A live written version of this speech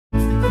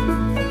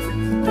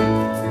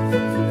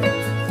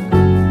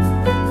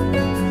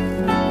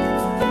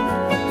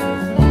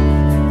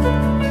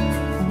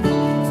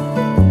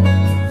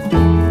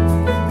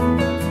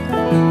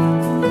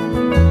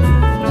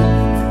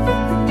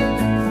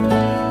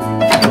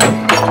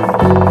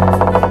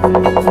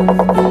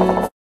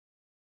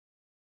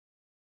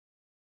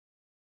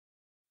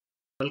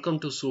welcome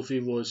to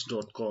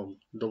SufiVoice.com,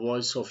 the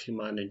voice of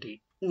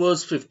humanity.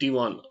 Verse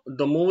 51.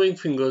 The moving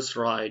fingers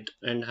write,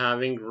 and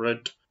having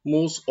writ,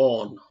 moves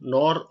on,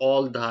 nor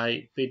all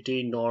thy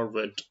pity nor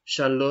wit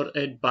shall lure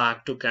it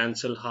back to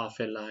cancel half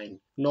a line,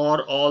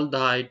 nor all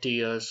thy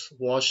tears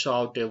wash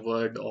out a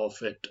word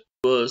of it.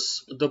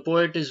 Verse, the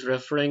poet is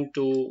referring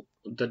to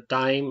the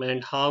time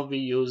and how we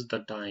use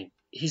the time.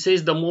 He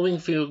says the moving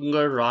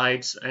finger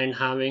writes and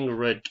having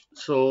writ.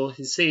 So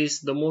he says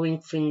the moving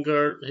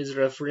finger is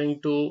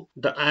referring to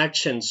the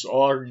actions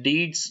or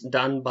deeds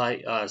done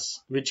by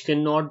us, which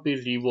cannot be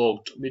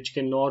revoked, which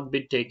cannot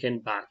be taken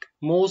back.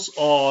 Moves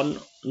on,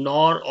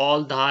 nor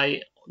all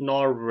thy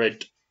nor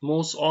writ.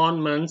 Moves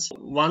on means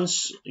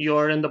once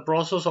you're in the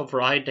process of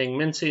writing,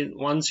 means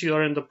once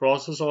you're in the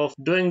process of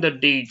doing the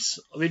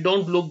deeds, we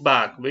don't look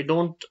back, we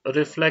don't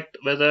reflect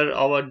whether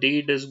our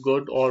deed is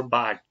good or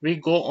bad, we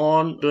go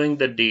on doing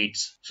the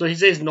deeds. So he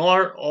says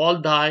nor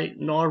all thy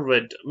nor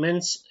wit,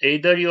 means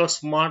either your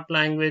smart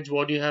language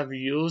what you have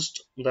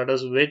used, that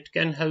is wit,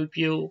 can help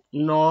you,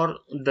 nor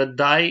the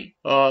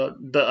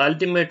the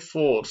ultimate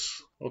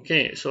force.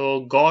 Okay, so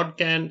God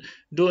can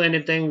do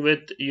anything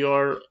with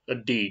your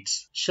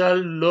deeds, shall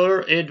lure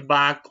it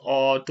back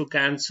or to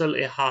cancel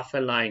a half a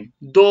line.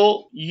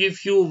 Though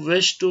if you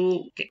wish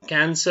to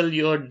cancel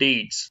your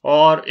deeds,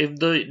 or if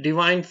the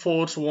divine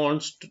force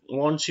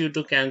wants you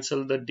to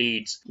cancel the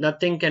deeds,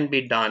 nothing can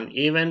be done.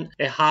 Even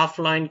a half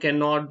line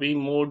cannot be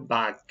moved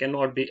back,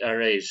 cannot be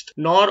erased,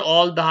 nor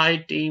all thy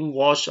team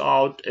wash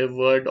out a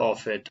word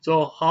of it.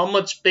 So how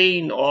much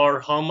pain or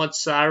how much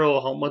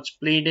sorrow, how much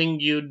pleading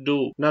you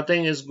do,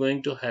 nothing is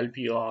going to help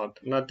you out.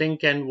 Nothing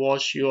can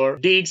wash your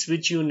deeds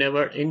which you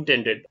never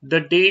intended, the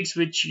deeds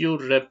which you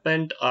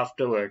repent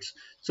afterwards.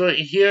 So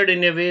here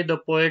in a way the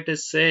poet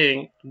is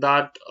saying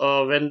that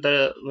when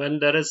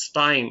there is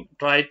time,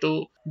 try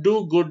to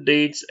do good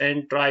deeds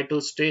and try to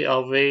stay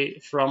away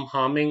from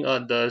harming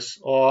others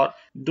or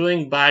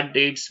doing bad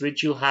deeds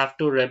which you have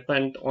to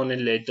repent on a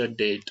later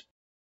date.